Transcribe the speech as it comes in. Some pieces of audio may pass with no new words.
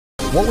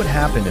What would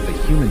happen if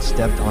a human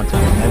stepped onto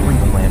every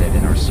planet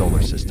in our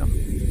solar system?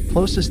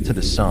 Closest to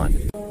the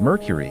Sun,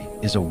 Mercury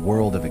is a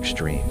world of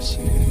extremes.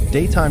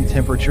 Daytime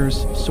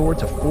temperatures soar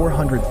to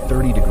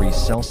 430 degrees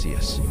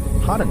Celsius,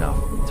 hot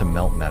enough to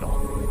melt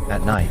metal.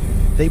 At night,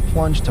 they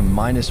plunge to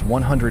minus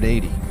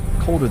 180,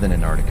 colder than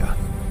Antarctica.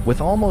 With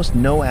almost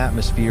no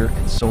atmosphere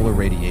and solar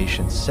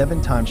radiation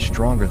 7 times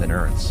stronger than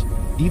Earth's,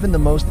 even the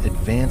most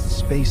advanced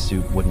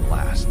spacesuit wouldn't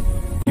last.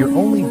 Your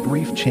only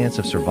brief chance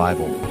of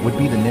survival would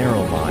be the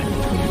narrow line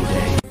between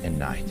day and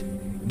night.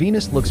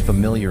 Venus looks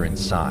familiar in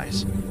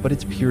size, but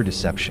it's pure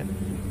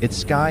deception. Its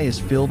sky is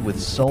filled with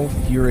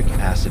sulfuric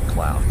acid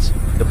clouds.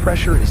 The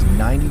pressure is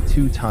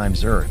 92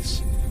 times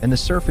Earth's, and the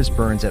surface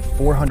burns at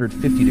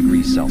 450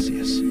 degrees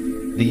Celsius.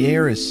 The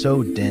air is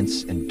so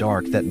dense and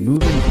dark that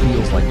moving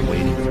feels like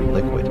wading through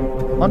liquid.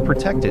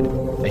 Unprotected,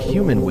 a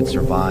human would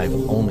survive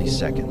only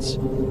seconds.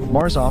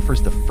 Mars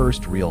offers the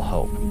first real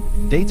hope.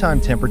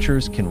 Daytime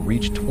temperatures can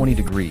reach 20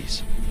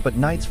 degrees, but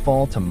nights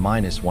fall to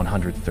minus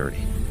 130.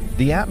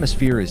 The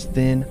atmosphere is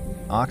thin,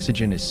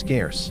 oxygen is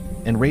scarce,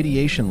 and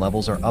radiation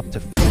levels are up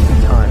to 50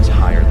 times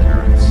higher than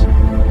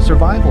Earth's.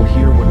 Survival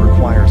here would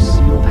require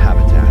sealed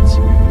habitats,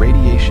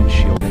 radiation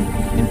shielding,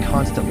 and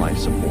constant life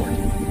support.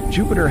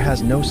 Jupiter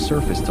has no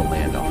surface to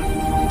land on.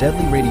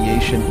 Deadly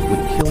radiation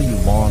would kill you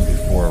long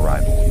before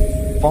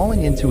arrival.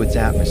 Falling into its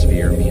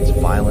atmosphere means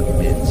violent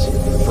winds,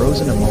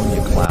 frozen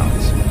ammonia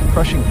clouds,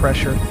 crushing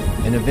pressure,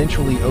 and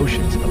eventually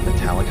oceans of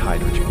metallic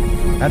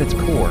hydrogen. At its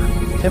core,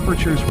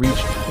 temperatures reach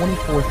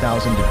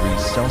 24,000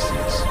 degrees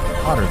Celsius,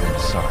 hotter than the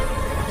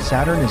Sun.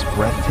 Saturn is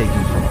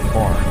breathtaking from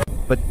afar,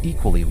 but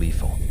equally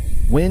lethal.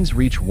 Winds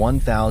reach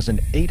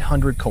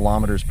 1,800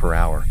 kilometers per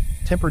hour,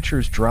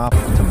 temperatures drop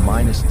to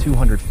minus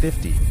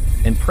 250,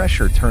 and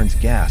pressure turns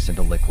gas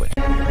into liquid.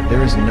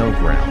 There is no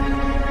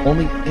ground,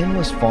 only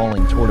endless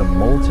falling toward a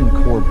molten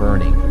core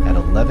burning at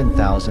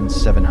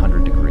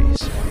 11,700 degrees.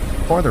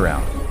 Farther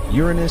out,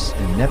 Uranus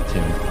and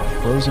Neptune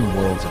are frozen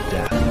worlds of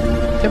death.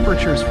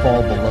 Temperatures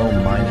fall below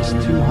minus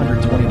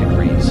 220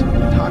 degrees.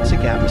 Toxic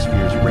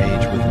atmospheres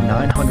rage with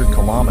 900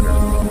 kilometer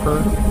per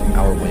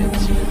hour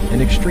winds,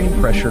 and extreme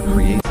pressure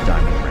creates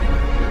diamond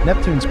rain.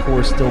 Neptune's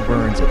core still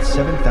burns at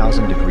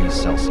 7,000 degrees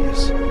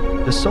Celsius.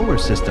 The solar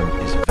system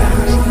is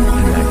vast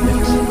and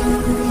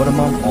magnificent, but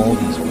among all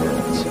these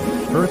worlds,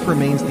 Earth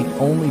remains the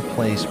only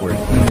place where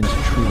humans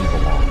truly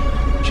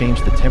belong.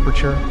 Change the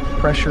temperature,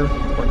 pressure,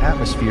 or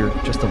atmosphere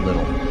just a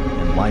little,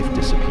 and life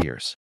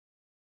disappears.